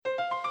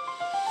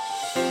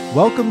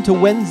Welcome to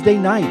Wednesday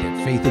night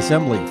at Faith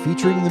Assembly,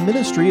 featuring the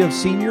ministry of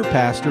Senior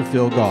Pastor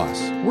Phil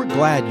Goss. We're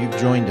glad you've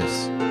joined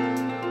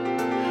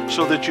us.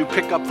 So that you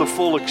pick up the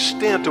full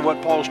extent of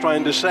what Paul's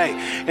trying to say.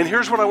 And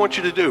here's what I want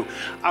you to do.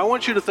 I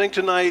want you to think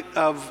tonight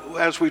of,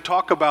 as we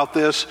talk about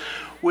this,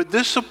 would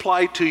this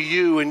apply to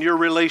you in your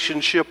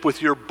relationship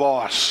with your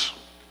boss?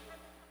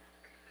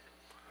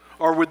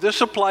 Or would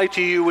this apply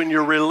to you in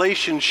your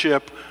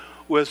relationship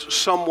with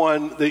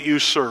someone that you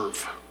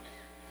serve?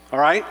 All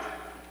right?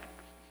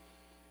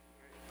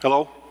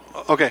 Hello?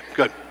 Okay,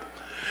 good.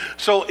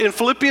 So in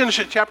Philippians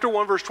chapter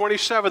 1, verse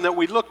 27 that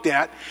we looked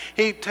at,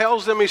 he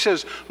tells them, he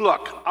says,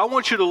 look, I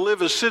want you to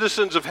live as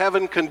citizens of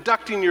heaven,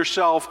 conducting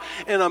yourself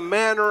in a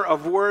manner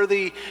of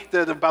worthy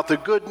that about the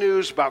good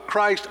news about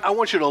Christ. I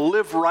want you to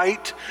live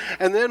right.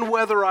 And then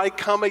whether I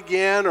come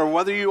again or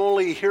whether you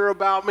only hear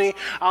about me,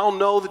 I'll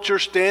know that you're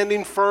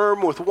standing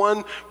firm with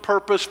one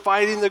purpose,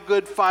 fighting the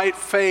good fight,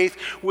 faith,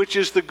 which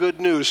is the good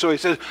news. So he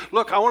says,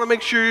 look, I want to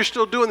make sure you're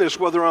still doing this,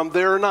 whether I'm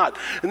there or not.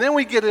 And then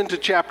we get into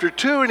chapter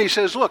 2, and he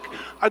says, look,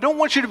 I don't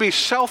want you to be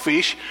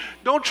selfish.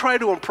 Don't try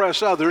to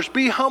impress others.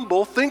 Be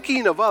humble,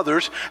 thinking of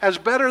others as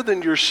better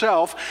than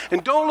yourself.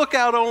 And don't look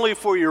out only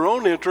for your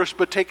own interest,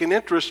 but take an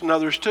interest in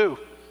others too.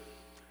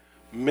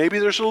 Maybe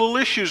there's a little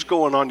issues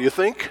going on, you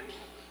think?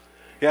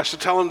 He has to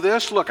tell them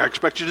this. Look, I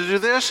expect you to do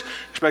this.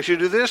 Expect you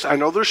to do this. I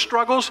know there's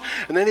struggles.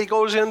 And then he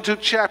goes into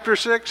chapter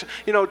 6,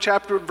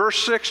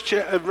 verse 6,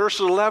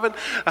 verse 11.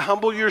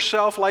 Humble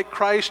yourself like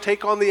Christ.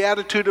 Take on the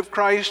attitude of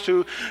Christ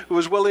who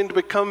was willing to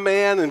become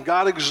man, and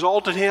God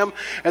exalted him.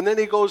 And then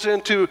he goes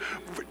into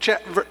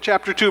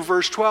chapter 2,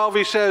 verse 12.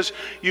 He says,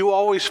 you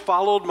always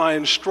followed my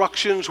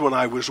instructions when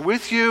I was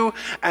with you.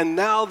 And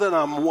now that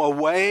I'm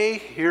away,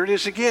 here it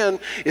is again,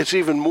 it's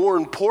even more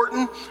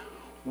important.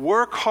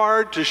 Work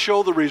hard to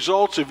show the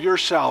results of your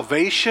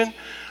salvation,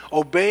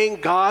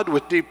 obeying God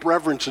with deep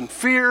reverence and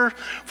fear,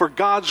 for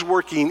God's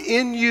working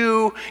in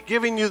you,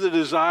 giving you the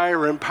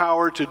desire and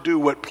power to do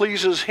what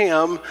pleases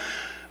Him.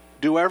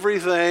 Do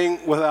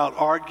everything without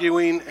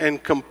arguing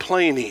and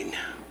complaining,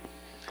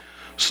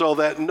 so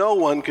that no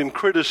one can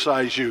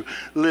criticize you.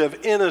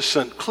 Live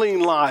innocent, clean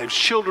lives,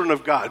 children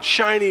of God,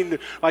 shining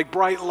like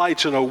bright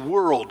lights in a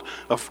world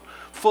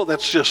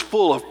that's just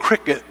full of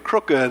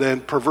crooked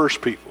and perverse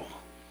people.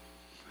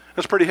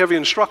 That's pretty heavy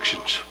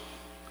instructions.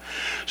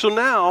 So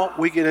now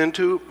we get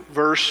into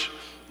verse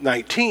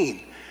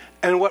 19.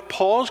 And what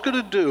Paul's going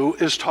to do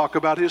is talk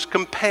about his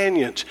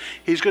companions.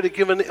 He's going to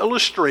give an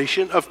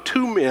illustration of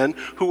two men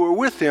who were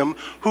with him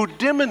who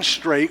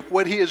demonstrate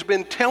what he has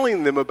been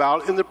telling them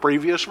about in the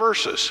previous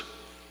verses.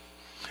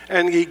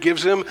 And he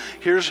gives them,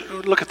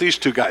 look at these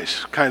two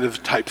guys, kind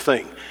of type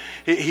thing.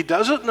 He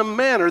does it in a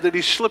manner that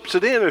he slips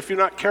it in. If you're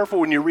not careful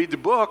when you read the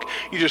book,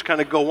 you just kind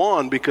of go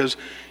on, because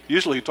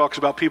usually he talks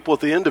about people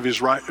at the end of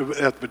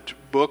the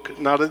book,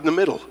 not in the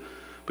middle.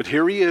 But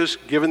here he is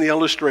giving the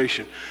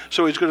illustration.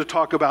 So he's going to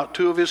talk about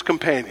two of his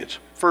companions.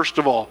 First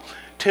of all,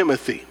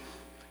 Timothy.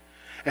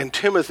 And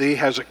Timothy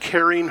has a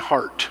caring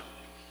heart.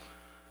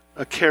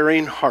 A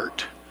caring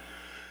heart.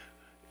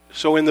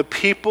 So in the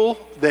people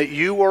that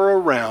you are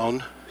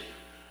around,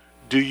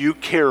 do you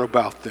care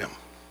about them?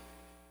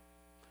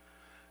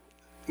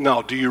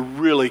 No, do you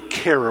really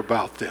care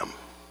about them?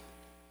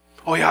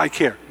 Oh yeah, I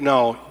care.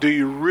 No, do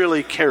you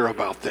really care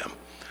about them?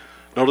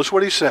 Notice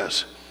what he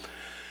says.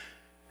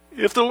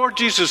 If the Lord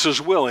Jesus is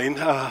willing,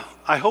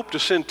 I hope to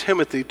send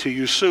Timothy to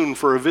you soon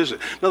for a visit.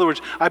 In other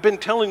words, I've been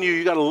telling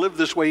you got to live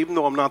this way even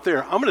though I'm not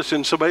there. I'm going to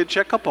send somebody to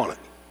check up on it.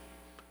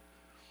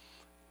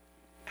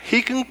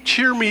 He can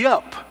cheer me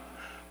up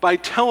by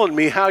telling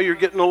me how you're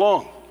getting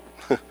along.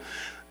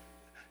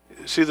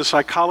 See the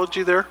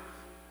psychology there?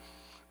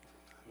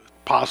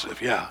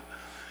 Positive, yeah.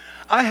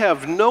 I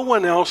have no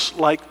one else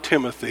like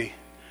Timothy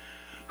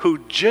who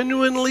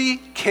genuinely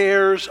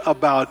cares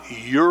about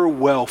your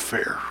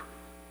welfare.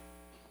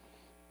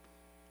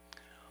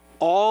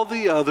 All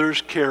the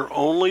others care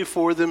only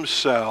for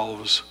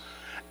themselves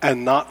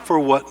and not for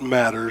what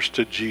matters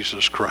to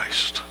Jesus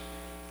Christ.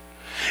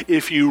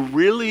 If you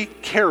really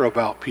care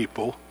about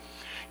people,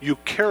 you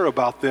care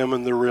about them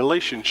in their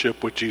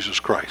relationship with Jesus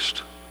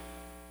Christ.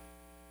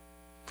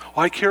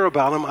 I care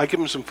about them. I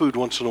give them some food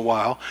once in a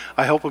while.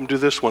 I help them do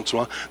this once in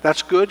a while.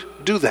 That's good.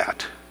 Do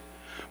that.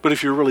 But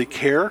if you really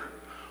care,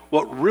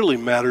 what really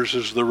matters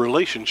is the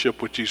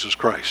relationship with Jesus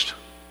Christ.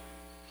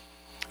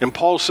 And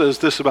Paul says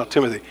this about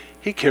Timothy.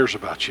 He cares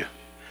about you.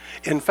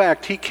 In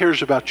fact, he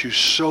cares about you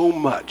so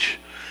much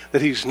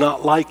that he's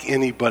not like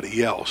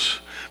anybody else,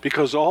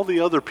 because all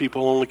the other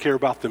people only care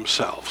about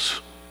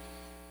themselves.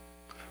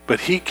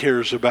 But he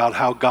cares about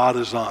how God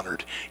is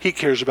honored. He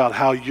cares about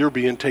how you're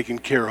being taken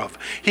care of.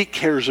 He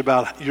cares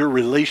about your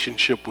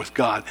relationship with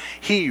God.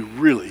 He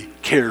really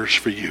cares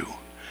for you.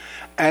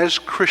 As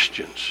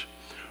Christians,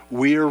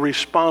 we are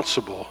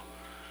responsible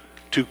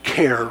to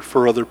care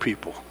for other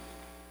people.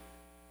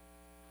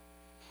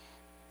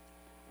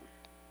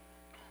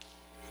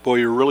 Boy,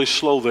 you're really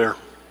slow there.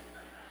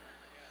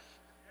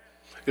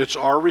 It's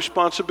our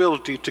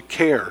responsibility to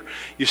care.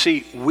 You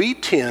see, we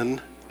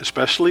tend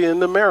especially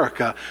in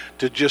America,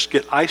 to just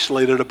get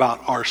isolated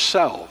about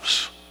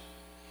ourselves.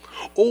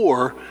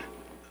 Or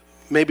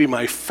maybe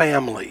my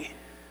family.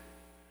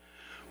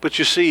 But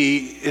you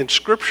see, in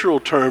scriptural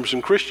terms,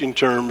 in Christian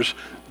terms,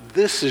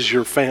 this is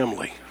your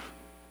family.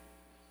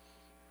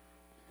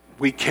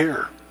 We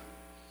care.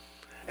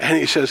 And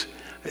he says,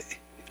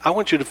 I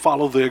want you to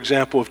follow the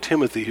example of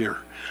Timothy here.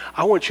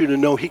 I want you to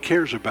know he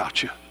cares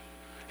about you.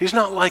 He's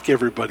not like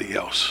everybody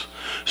else.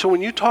 So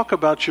when you talk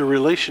about your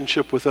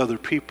relationship with other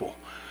people,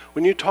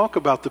 when you talk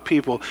about the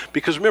people,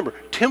 because remember,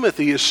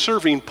 Timothy is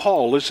serving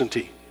Paul, isn't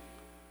he?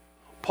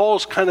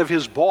 Paul's kind of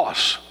his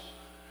boss.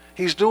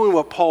 He's doing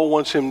what Paul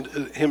wants him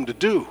to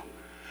do.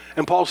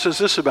 And Paul says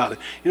this about it.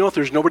 You know what?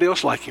 There's nobody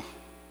else like him.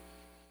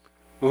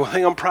 The one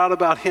thing I'm proud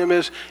about him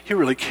is he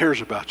really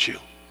cares about you.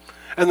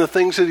 And the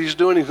things that he's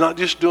doing, he's not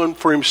just doing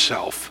for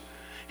himself.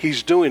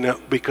 He's doing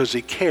it because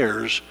he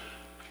cares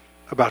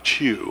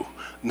about you,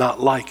 not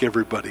like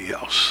everybody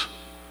else.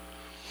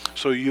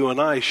 So you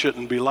and I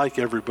shouldn't be like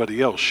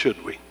everybody else,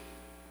 should we?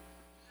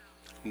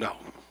 No.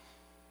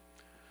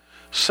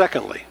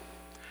 Secondly,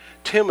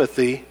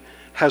 Timothy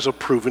has a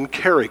proven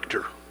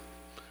character.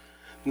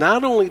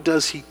 Not only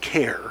does he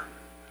care,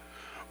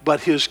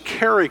 but his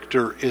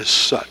character is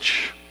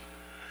such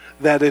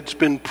that it's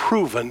been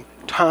proven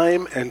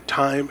time and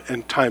time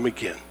and time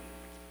again.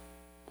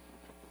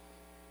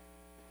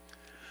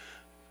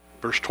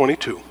 Verse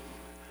 22.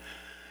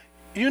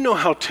 You know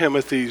how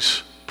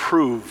Timothy's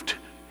proved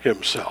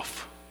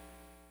himself.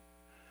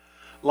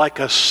 Like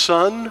a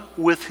son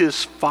with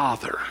his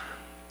father.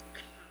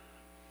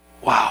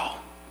 Wow.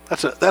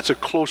 That's a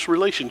close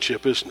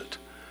relationship, isn't it?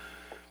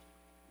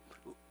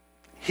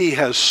 He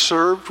has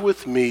served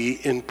with me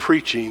in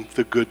preaching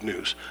the good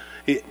news.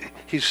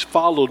 He's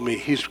followed me.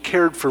 He's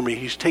cared for me.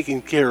 He's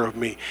taken care of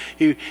me.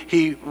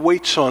 He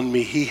waits on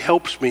me. He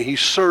helps me. He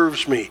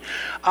serves me.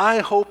 I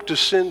hope to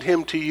send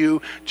him to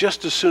you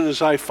just as soon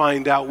as I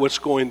find out what's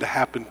going to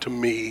happen to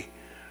me.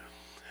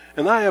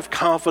 And I have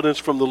confidence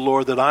from the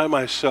Lord that I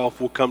myself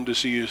will come to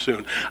see you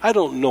soon. I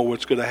don't know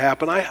what's going to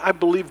happen. I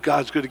believe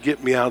God's going to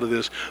get me out of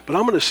this. But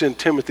I'm going to send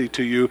Timothy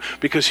to you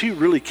because he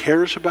really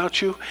cares about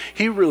you.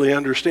 He really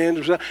understands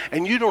himself.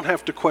 And you don't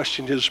have to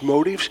question his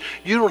motives.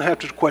 You don't have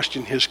to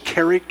question his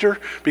character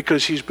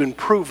because he's been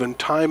proven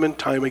time and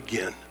time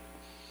again.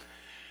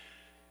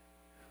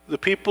 The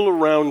people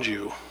around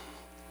you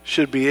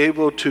should be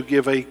able to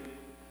give a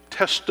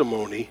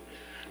testimony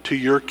to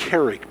your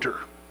character,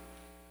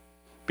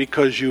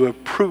 because you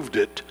have proved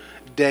it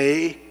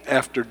day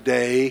after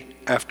day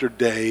after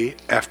day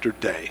after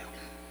day.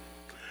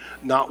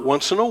 Not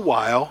once in a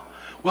while.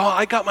 Well,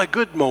 I got my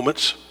good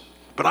moments,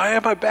 but I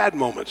have my bad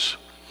moments.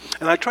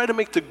 And I try to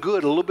make the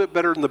good a little bit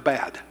better than the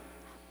bad.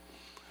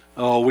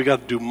 Oh, we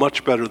got to do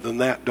much better than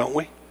that, don't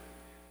we?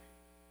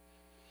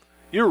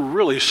 You're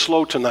really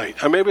slow tonight.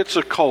 Maybe it's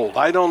a cold.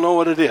 I don't know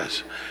what it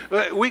is.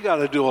 We got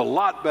to do a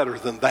lot better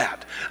than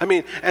that.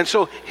 And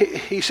so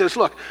he says,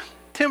 look,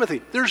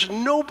 Timothy, there's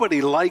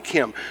nobody like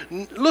him.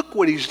 Look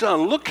what he's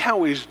done. Look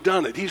how he's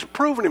done it. He's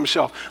proven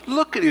himself.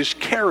 Look at his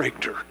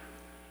character.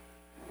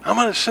 I'm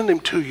going to send him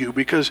to you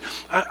because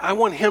I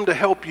want him to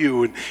help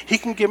you, and he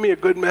can give me a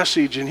good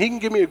message, and he can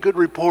give me a good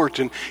report,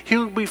 and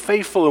he'll be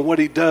faithful in what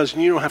he does,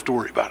 and you don't have to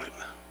worry about it.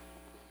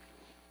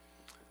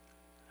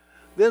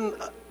 Then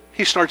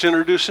he starts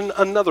introducing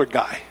another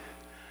guy,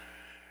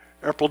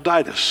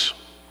 Epaphroditus.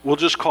 We'll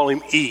just call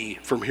him E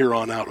from here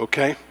on out,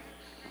 okay?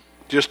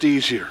 Just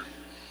easier.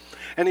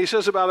 And he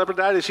says about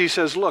Epaphroditus, he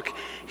says, look,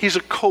 he's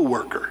a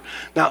co-worker.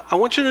 Now, I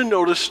want you to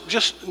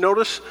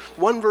notice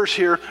one verse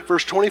here,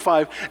 verse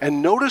 25,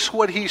 and notice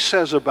what he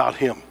says about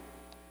him.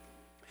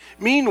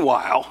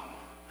 Meanwhile,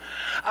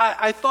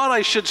 I thought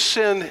I should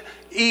send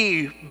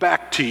E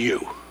back to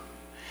you.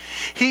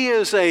 He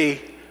is a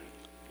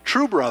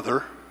true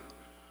brother,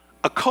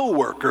 a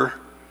co-worker,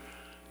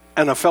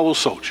 and a fellow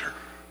soldier.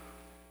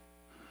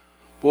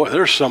 Boy,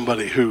 there's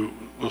somebody who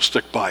will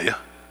stick by you.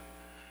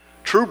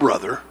 True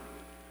brother,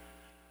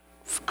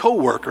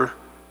 co-worker,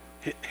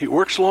 he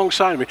works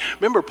alongside me.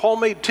 Remember, Paul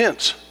made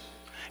tents.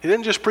 He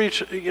didn't just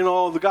preach, he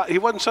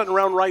wasn't sitting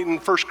around writing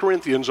 1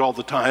 Corinthians all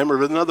the time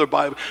or another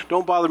Bible.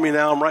 Don't bother me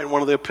now, I'm writing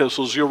one of the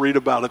epistles. You'll read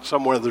about it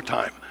some other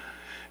time.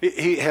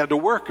 He had to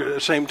work at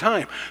the same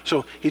time.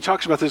 So he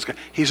talks about this guy.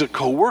 He's a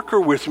co-worker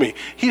with me.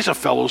 He's a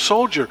fellow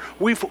soldier.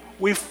 We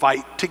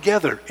fight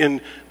together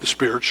in the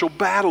spiritual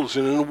battles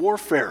and in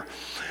warfare.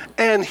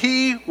 And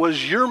he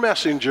was your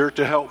messenger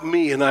to help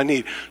me in I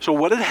need. So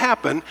what had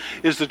happened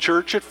is the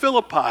church at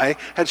Philippi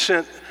had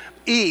sent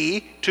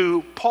E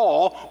to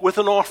Paul with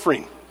an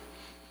offering,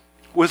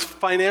 with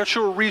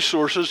financial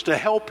resources to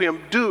help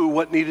him do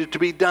what needed to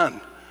be done.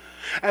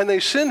 And they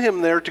sent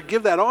him there to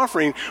give that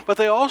offering, but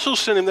they also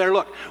sent him there,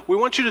 look, we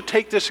want you to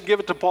take this and give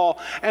it to Paul,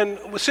 and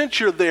since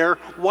you're there,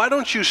 why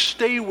don't you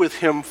stay with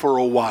him for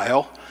a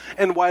while,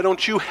 and why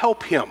don't you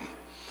help him,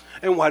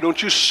 and why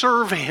don't you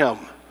serve him,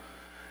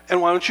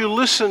 and why don't you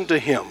listen to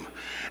him,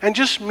 and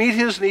just meet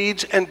his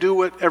needs and do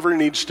whatever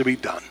needs to be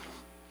done.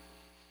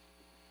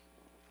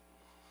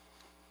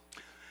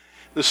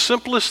 The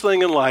simplest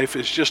thing in life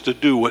is just to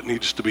do what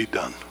needs to be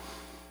done.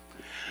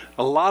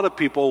 A lot of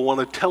people want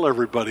to tell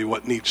everybody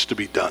what needs to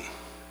be done.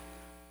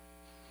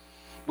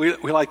 We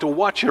like to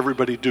watch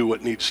everybody do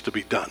what needs to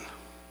be done.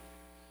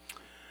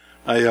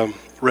 I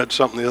read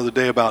something the other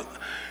day about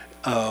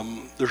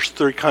there's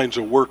 3 kinds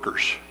of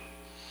workers,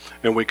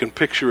 and we can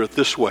picture it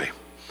this way.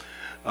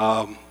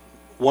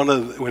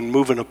 When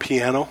moving a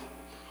piano,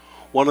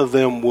 one of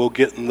them will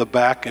get in the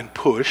back and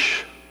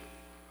push.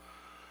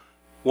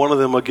 One of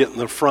them will get in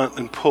the front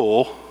and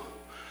pull,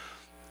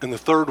 and the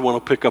third one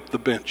will pick up the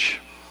bench.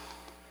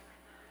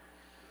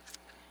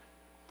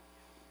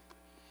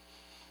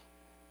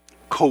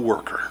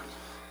 Co-worker.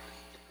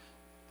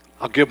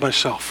 I'll give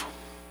myself.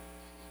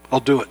 I'll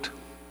do it.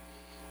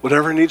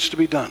 Whatever needs to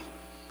be done.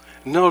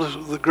 Notice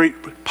the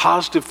great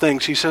positive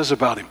things he says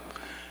about him.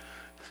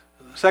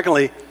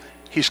 Secondly,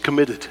 he's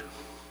committed.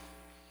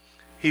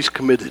 He's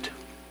committed.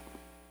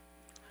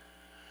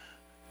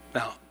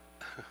 Now,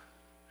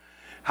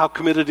 how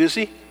committed is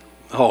he?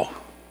 Oh,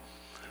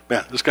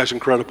 man, this guy's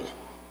incredible.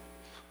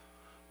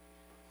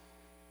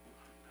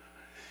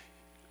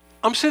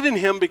 I'm sending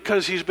him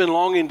because he's been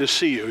longing to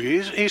see you.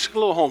 He's a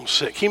little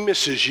homesick. He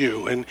misses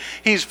you, and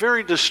he's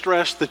very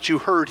distressed that you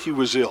heard he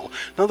was ill.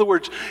 In other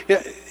words,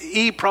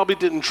 he probably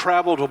didn't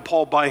travel to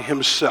Paul by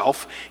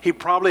himself. He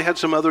probably had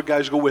some other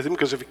guys go with him,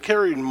 because if you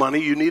carried money,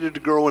 you needed to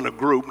grow in a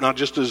group, not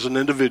just as an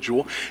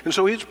individual. And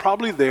so he's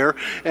probably there,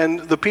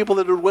 and the people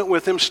that went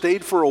with him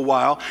stayed for a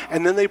while,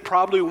 and then they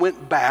probably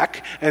went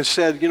back and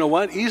said, you know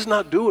what, he's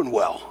not doing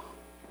well.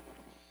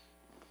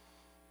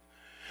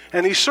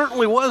 And he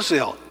certainly was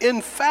ill.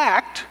 In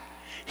fact,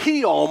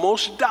 he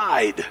almost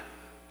died.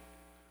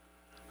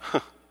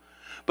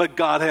 But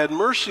God had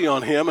mercy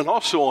on him and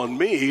also on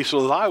me,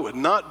 so that I would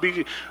not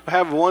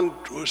have one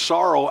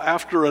sorrow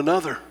after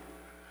another.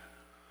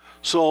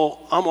 So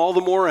I'm all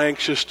the more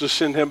anxious to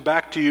send him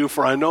back to you,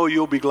 for I know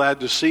you'll be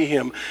glad to see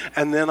him,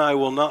 and then I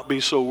will not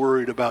be so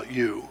worried about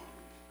you.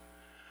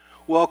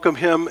 Welcome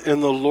him in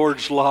the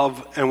Lord's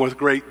love and with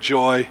great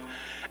joy,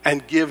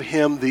 and give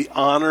him the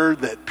honor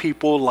that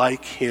people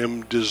like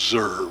him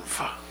deserve.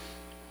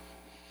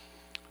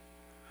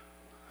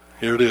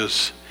 Here it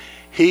is.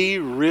 He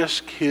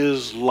risked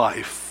his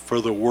life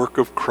for the work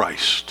of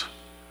Christ.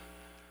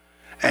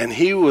 And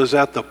he was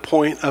at the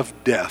point of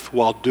death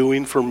while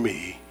doing for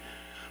me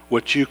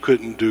what you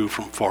couldn't do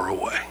from far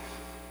away.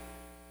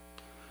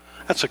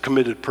 That's a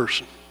committed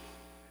person.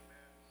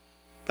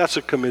 That's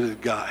a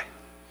committed guy.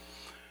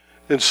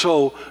 And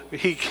so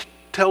he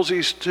tells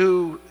these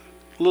 2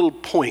 little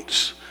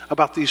points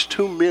about these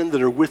 2 men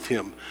that are with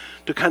him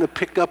to kind of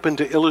pick up and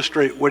to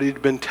illustrate what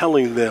he'd been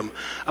telling them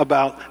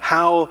about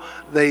how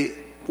they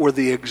were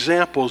the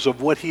examples of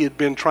what he had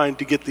been trying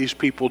to get these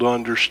people to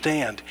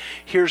understand.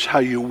 Here's how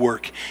you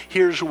work.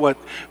 Here's what,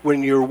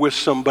 when you're with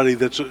somebody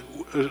that's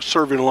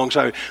serving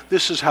alongside,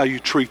 this is how you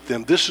treat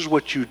them. This is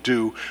what you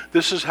do.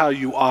 This is how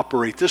you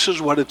operate. This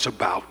is what it's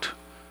about.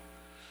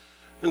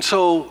 And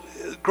so,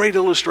 great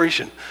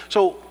illustration.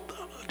 So,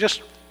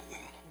 just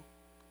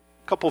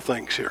couple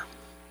things here.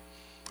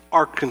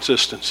 Our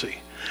consistency.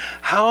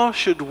 How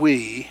should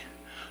we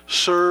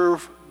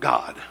serve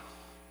God?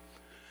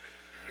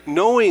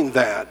 Knowing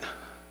that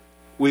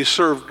we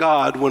serve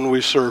God when we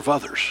serve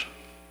others.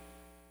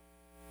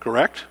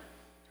 Correct?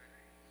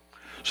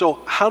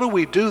 So how do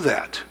we do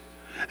that?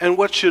 And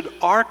what should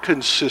our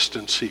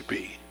consistency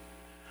be?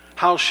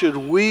 How should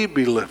we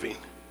be living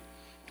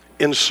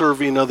in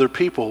serving other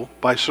people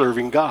by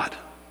serving God?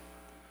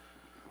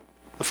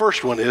 The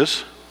first one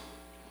is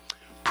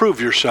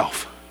prove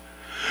yourself.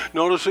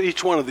 Notice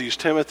each one of these,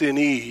 Timothy and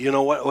E, you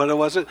know what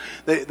was it?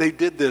 They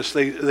did this.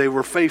 They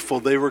were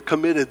faithful. They were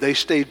committed. They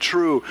stayed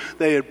true.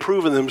 They had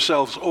proven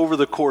themselves over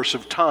the course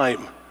of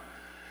time.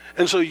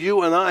 And so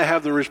you and I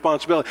have the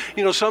responsibility.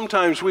 You know,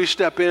 sometimes we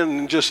step in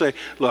and just say,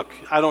 look,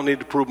 I don't need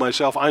to prove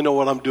myself. I know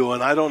what I'm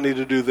doing. I don't need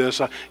to do this.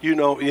 You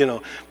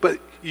know. But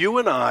you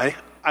and I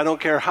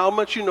don't care how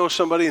much you know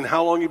somebody and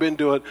how long you've been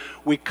doing it,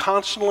 we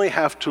constantly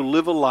have to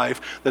live a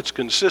life that's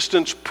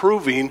consistent,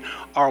 proving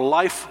our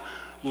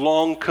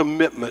lifelong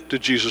commitment to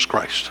Jesus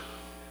Christ.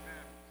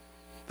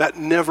 That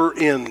never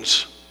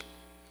ends.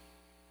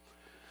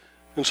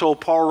 And so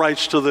Paul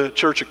writes to the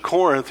church at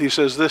Corinth, he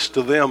says this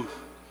to them: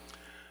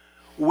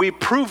 we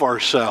prove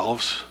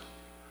ourselves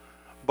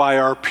by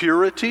our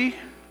purity,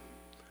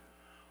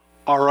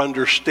 our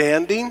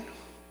understanding,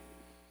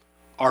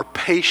 our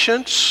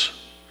patience,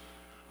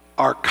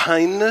 our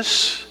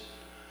kindness,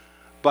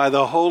 by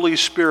the Holy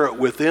Spirit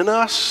within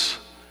us,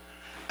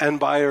 and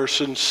by our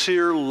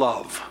sincere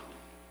love.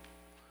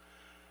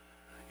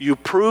 You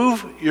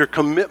prove your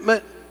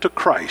commitment to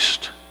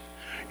Christ.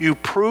 You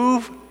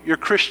prove your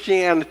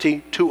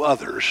Christianity to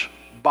others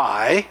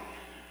by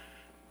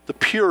the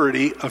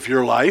purity of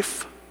your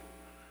life.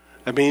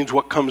 That means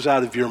what comes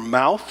out of your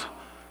mouth.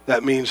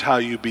 That means how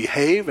you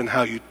behave and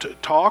how you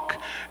talk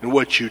and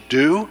what you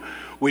do.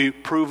 We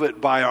prove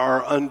it by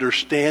our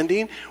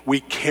understanding. We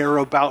care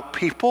about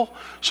people,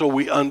 so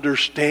we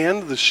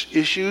understand the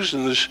issues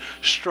and the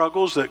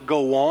struggles that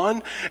go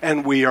on,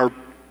 and we are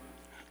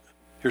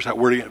here's that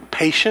word again,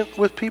 patient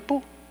with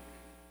people.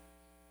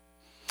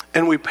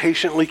 And we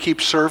patiently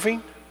keep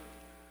serving.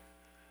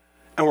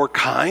 And we're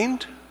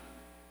kind.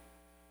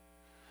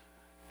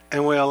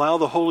 And we allow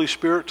the Holy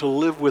Spirit to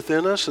live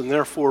within us, and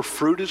therefore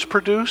fruit is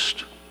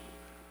produced.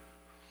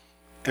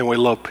 And we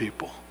love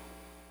people.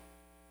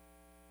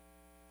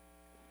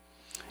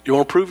 You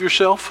want to prove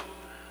yourself?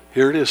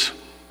 Here it is.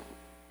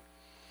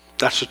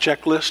 That's the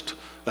checklist.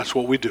 That's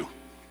what we do.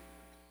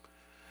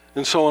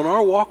 And so in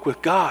our walk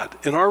with God,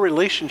 in our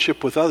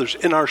relationship with others,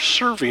 in our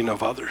serving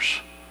of others,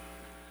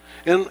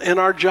 in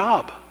our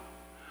job,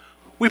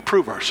 we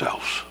prove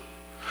ourselves.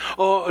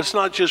 Oh, it's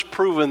not just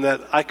proven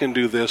that I can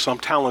do this, I'm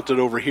talented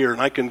over here,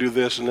 and I can do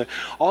this and that.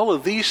 All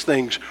of these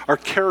things are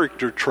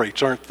character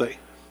traits, aren't they?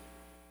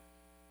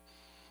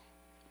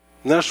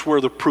 And that's where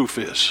the proof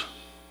is.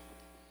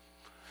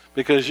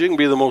 Because you can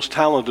be the most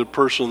talented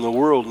person in the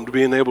world and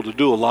being able to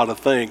do a lot of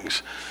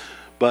things,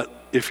 but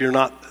if you're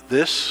not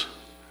this,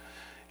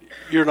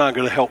 you're not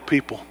going to help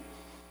people.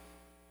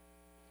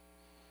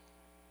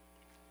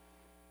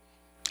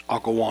 I'll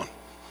go on.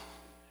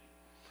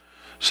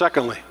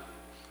 Secondly,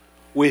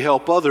 we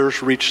help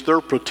others reach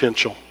their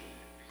potential.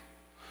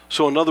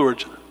 So in other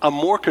words, I'm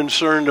more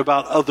concerned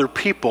about other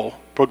people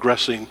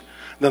progressing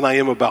than I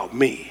am about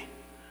me.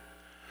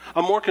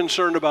 I'm more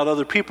concerned about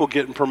other people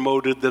getting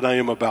promoted than I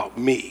am about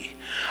me.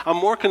 I'm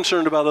more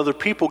concerned about other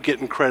people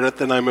getting credit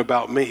than I'm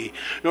about me.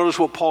 Notice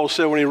what Paul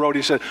said when he wrote.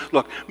 He said,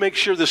 look, make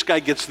sure this guy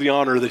gets the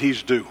honor that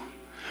he's due.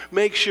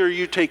 Make sure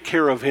you take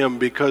care of him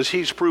because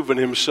he's proven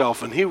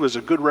himself and he was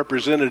a good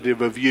representative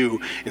of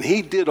you and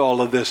he did all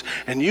of this,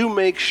 and you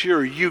make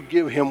sure you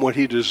give him what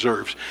he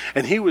deserves.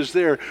 And he was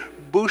there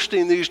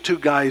boosting these two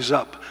guys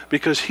up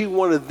because he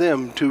wanted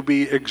them to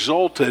be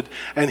exalted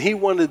and he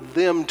wanted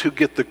them to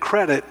get the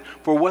credit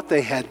for what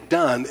they had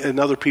done in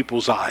other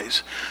people's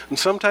eyes. And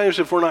sometimes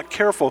if we're not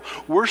careful,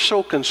 we're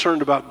so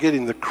concerned about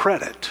getting the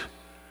credit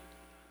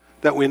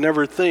that we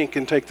never think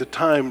and take the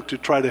time to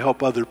try to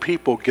help other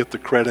people get the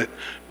credit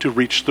to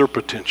reach their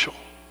potential.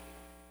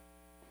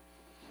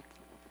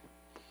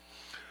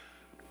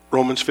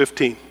 Romans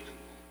 15.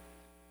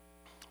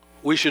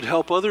 We should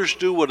help others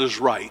do what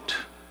is right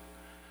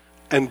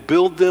and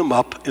build them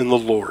up in the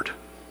Lord.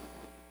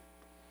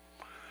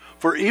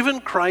 For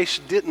even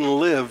Christ didn't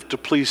live to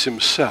please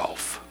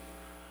himself.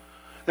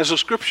 As the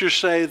scriptures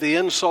say, the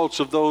insults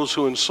of those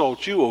who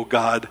insult you, O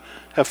God,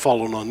 have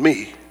fallen on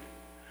me.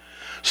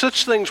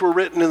 Such things were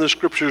written in the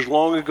scriptures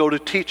long ago to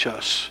teach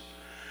us.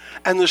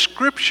 And the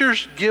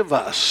scriptures give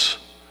us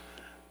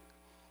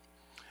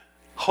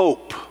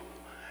hope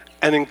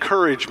and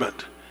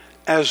encouragement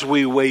as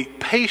we wait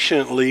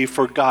patiently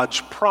for God's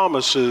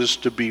promises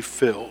to be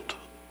filled.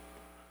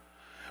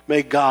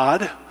 May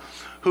God,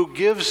 who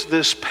gives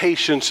this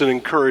patience and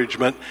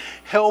encouragement,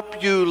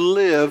 help you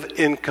live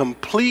in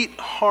complete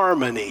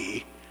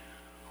harmony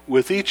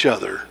with each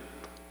other,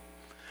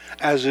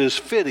 as is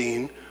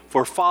fitting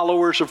for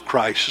followers of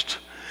Christ.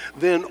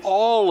 Then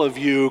all of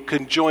you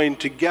can join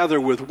together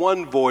with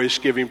one voice,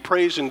 giving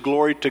praise and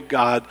glory to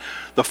God,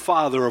 the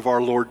Father of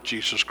our Lord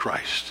Jesus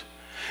Christ.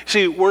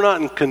 See, we're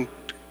not in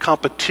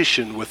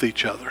competition with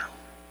each other.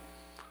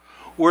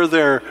 We're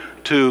there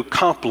to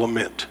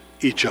complement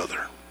each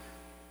other.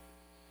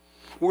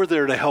 We're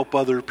there to help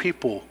other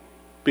people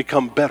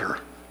become better.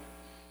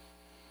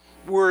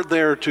 We're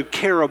there to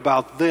care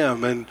about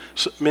them and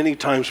many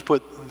times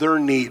put their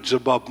needs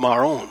above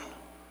our own.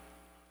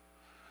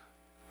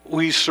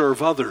 We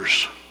serve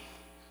others.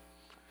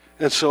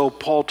 And so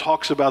Paul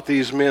talks about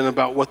these men,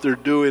 about what they're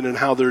doing and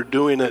how they're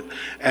doing it,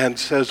 and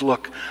says,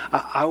 look,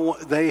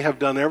 they have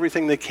done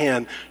everything they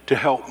can to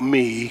help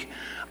me.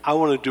 I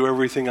want to do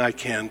everything I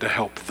can to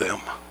help them.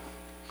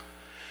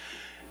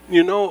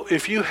 You know,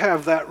 if you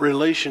have that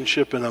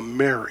relationship in a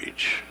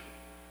marriage,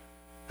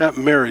 that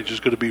marriage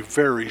is going to be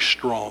very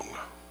strong.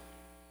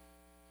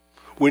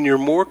 When you're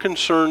more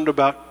concerned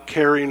about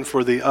caring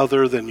for the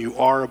other than you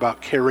are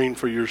about caring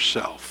for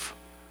yourself.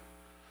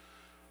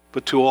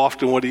 But too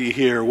often, what do you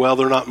hear? Well,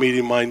 they're not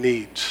meeting my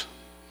needs.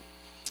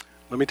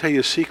 Let me tell you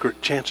a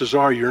secret. Chances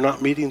are you're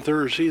not meeting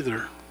theirs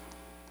either.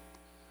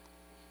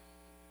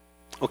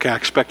 Okay, I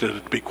expected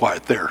it to be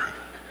quiet there.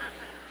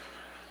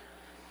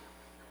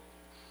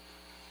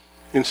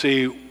 And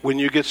see, when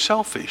you get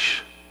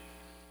selfish,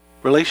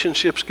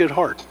 relationships get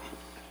hard.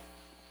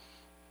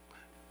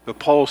 But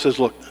Paul says,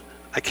 look,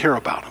 I care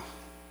about them.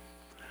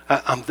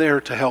 I'm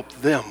there to help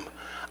them.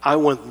 I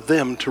want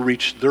them to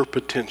reach their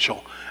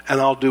potential,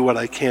 and I'll do what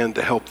I can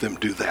to help them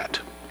do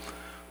that.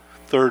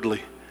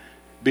 Thirdly,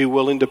 be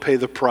willing to pay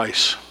the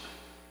price.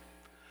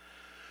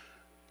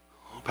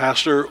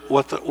 Pastor,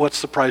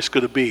 what's the price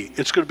going to be?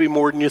 It's going to be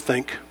more than you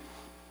think.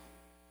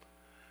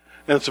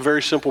 And it's a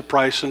very simple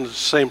price, and it's the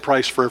same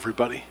price for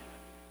everybody.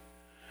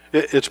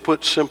 It's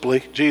put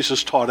simply,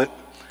 Jesus taught it,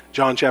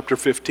 John chapter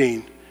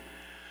 15.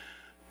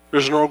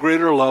 There's no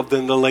greater love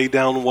than to lay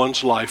down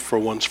one's life for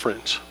one's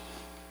friends.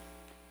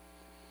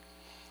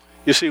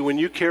 You see, when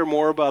you care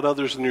more about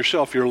others than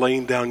yourself, you're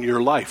laying down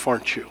your life,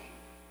 aren't you?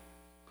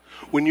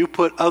 When you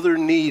put other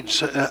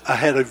needs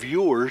ahead of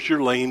yours,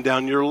 you're laying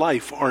down your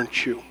life,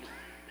 aren't you?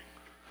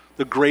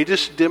 The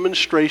greatest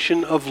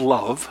demonstration of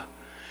love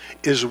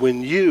is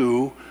when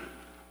you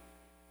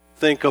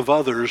think of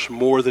others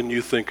more than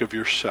you think of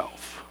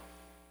yourself.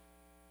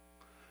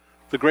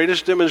 The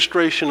greatest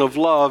demonstration of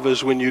love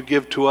is when you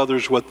give to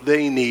others what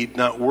they need,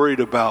 not worried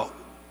about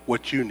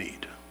what you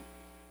need.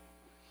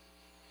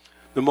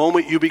 The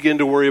moment you begin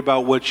to worry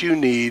about what you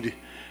need,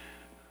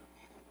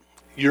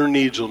 your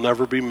needs will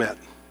never be met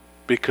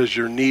because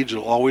your needs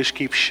will always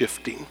keep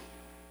shifting.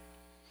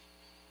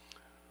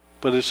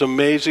 But it's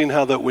amazing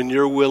how that when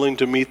you're willing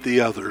to meet the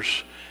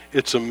others,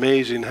 it's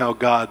amazing how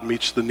God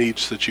meets the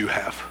needs that you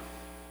have.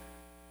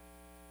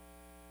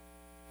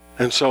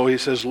 And so he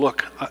says,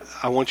 look,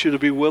 I want you to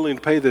be willing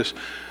to pay this.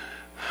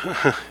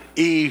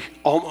 E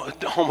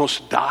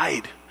almost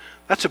died.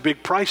 That's a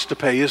big price to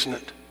pay, isn't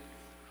it?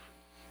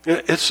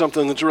 It's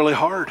something that's really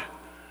hard.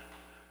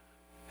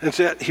 And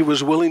that he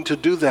was willing to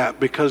do that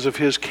because of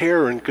his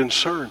care and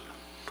concern.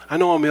 I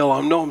know I'm ill,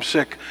 I know I'm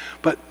sick,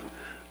 but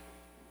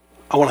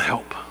I want to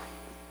help.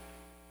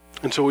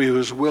 And so he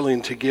was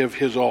willing to give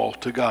his all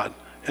to God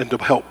and to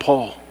help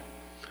Paul.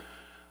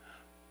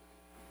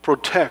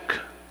 Protect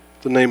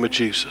the name of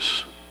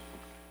Jesus.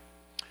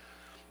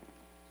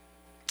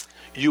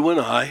 You and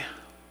I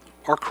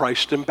are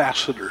Christ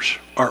ambassadors,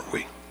 aren't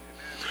we?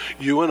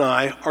 You and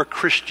I are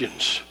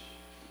Christians.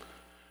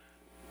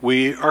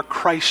 We are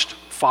Christ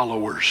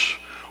followers.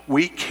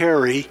 We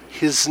carry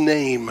his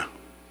name.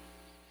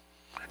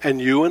 And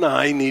you and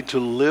I need to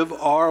live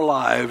our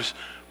lives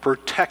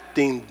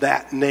protecting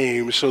that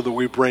name so that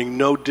we bring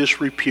no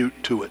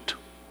disrepute to it.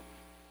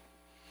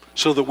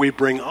 So that we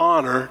bring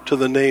honor to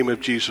the name of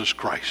Jesus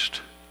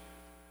Christ.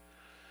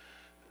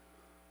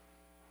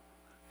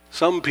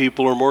 Some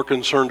people are more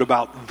concerned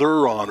about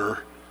their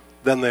honor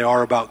than they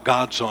are about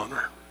God's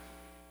honor.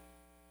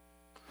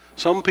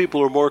 Some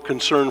people are more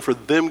concerned for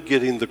them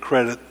getting the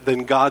credit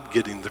than God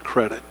getting the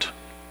credit.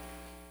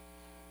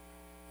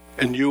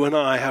 And you and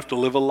I have to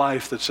live a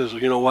life that says,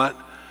 you know what?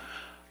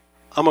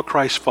 I'm a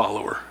Christ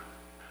follower.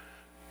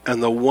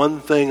 And the one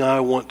thing I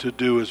want to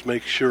do is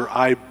make sure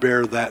I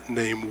bear that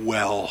name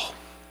well.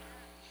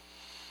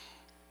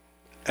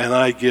 And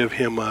I give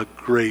him a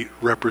great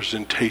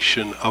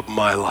representation of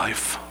my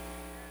life.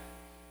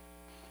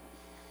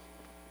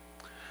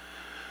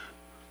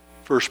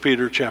 1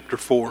 Peter chapter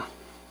 4.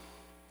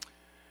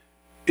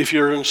 If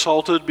you're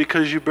insulted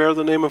because you bear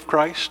the name of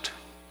Christ,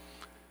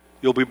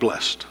 you'll be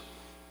blessed.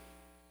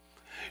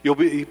 You'll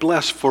be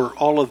blessed for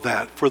all of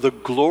that. For the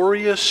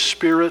glorious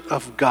Spirit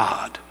of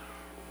God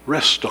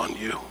rests on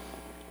you.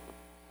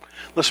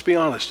 Let's be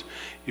honest.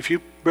 If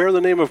you bear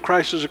the name of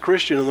Christ as a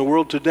Christian in the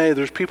world today,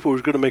 there's people who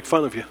are going to make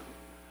fun of you.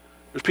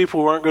 There's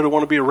people who aren't going to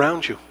want to be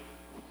around you.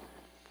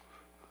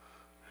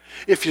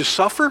 If you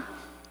suffer,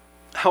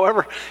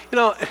 however,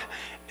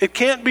 it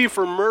can't be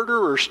for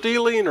murder or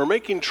stealing or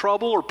making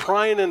trouble or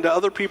prying into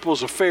other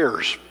people's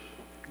affairs,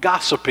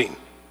 gossiping.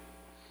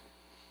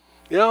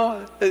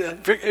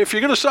 If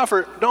you're going to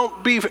suffer,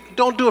 don't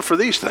do it for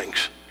these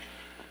things.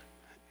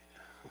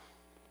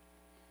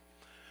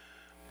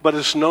 But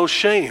it's no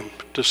shame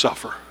to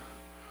suffer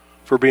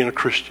for being a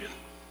Christian.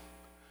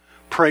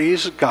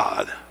 Praise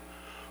God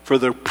for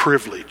the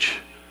privilege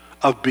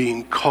of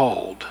being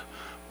called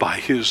by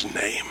his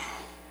name.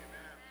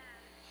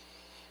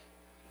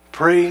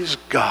 Praise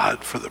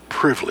God for the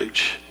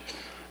privilege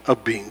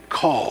of being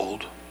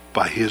called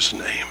by his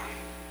name.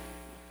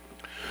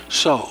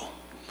 So,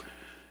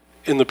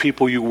 in the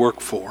people you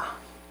work for,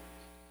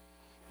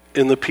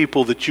 in the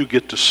people that you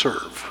get to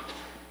serve,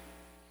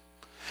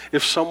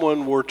 if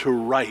someone were to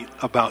write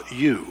about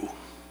you,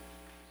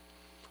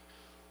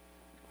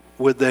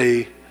 would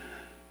they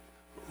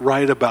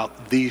write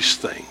about these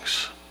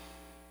things?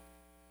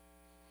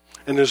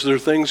 And is there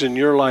things in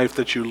your life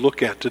that you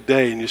look at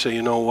today and you say,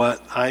 you know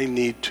what, I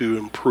need to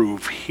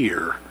improve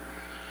here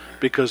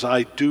because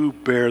I do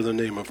bear the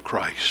name of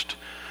Christ.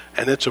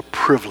 And it's a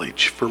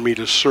privilege for me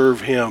to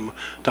serve him,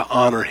 to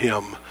honor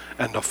him,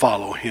 and to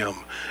follow him.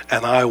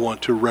 And I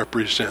want to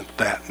represent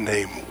that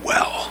name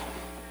well.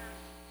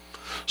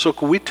 So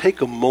can we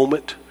take a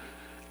moment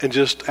and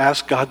just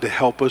ask God to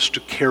help us to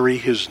carry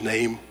his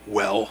name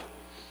well?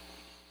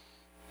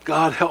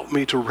 God, help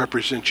me to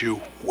represent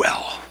you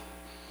well.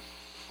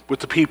 With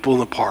the people in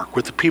the park,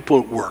 with the people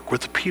at work,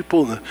 with the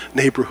people in the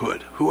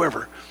neighborhood,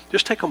 whoever.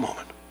 Just take a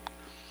moment.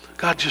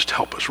 God, just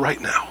help us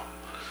right now.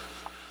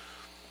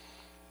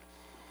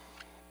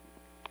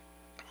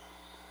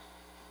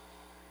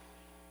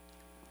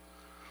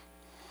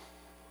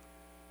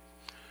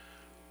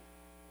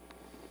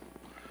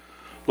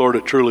 Lord,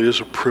 it truly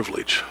is a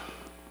privilege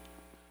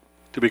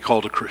to be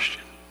called a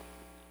Christian.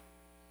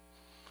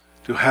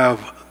 To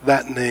have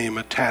that name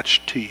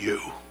attached to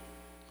you.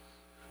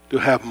 To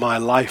have my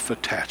life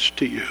attached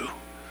to you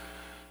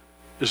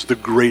is the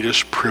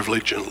greatest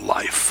privilege in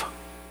life.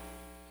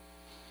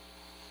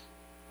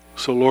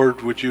 So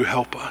Lord, would you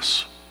help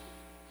us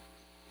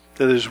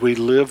that as we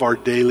live our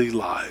daily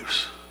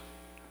lives,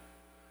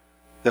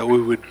 that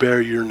we would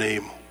bear your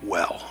name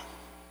well.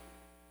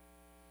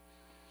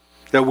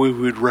 that we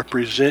would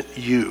represent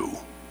you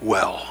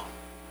well,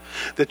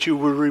 that you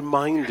would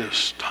remind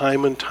us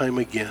time and time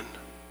again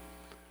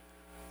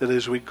that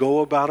as we go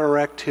about our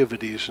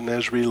activities and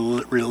as we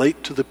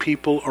relate to the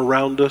people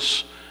around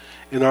us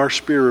in our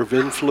sphere of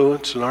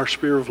influence and our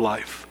sphere of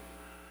life,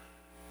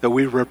 that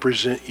we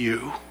represent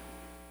you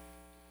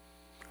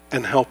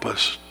and help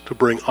us to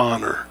bring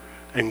honor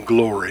and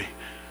glory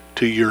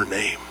to your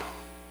name.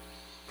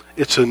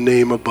 It's a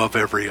name above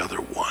every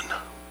other one.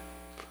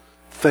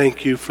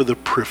 Thank you for the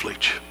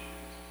privilege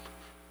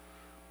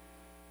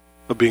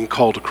of being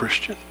called a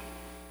Christian.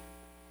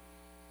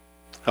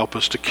 Help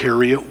us to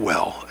carry it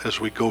well as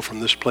we go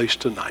from this place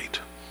tonight.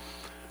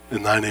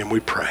 In thy name we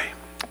pray.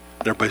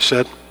 Everybody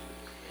said,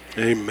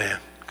 amen.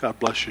 God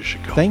bless you as you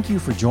go. Thank you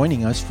for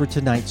joining us for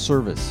tonight's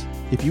service.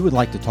 If you would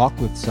like to talk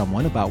with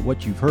someone about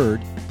what you've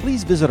heard,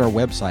 please visit our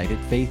website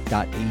at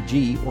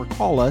faith.ag or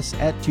call us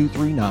at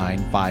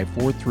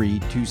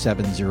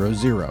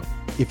 239-543-2700.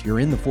 If you're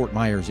in the Fort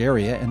Myers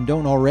area and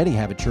don't already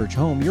have a church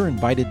home, you're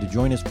invited to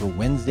join us for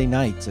Wednesday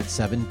nights at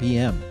 7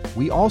 p.m.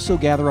 We also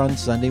gather on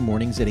Sunday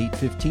mornings at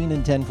 8:15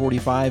 and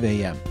 10:45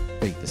 a.m.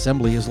 Faith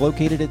Assembly is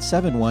located at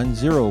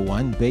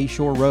 7101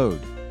 Bayshore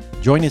Road.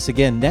 Join us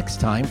again next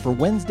time for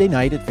Wednesday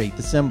night at Faith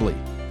Assembly.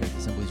 Faith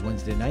Assembly's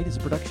Wednesday night is a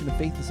production of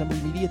Faith Assembly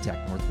Media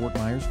Tech, North Fort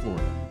Myers,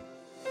 Florida.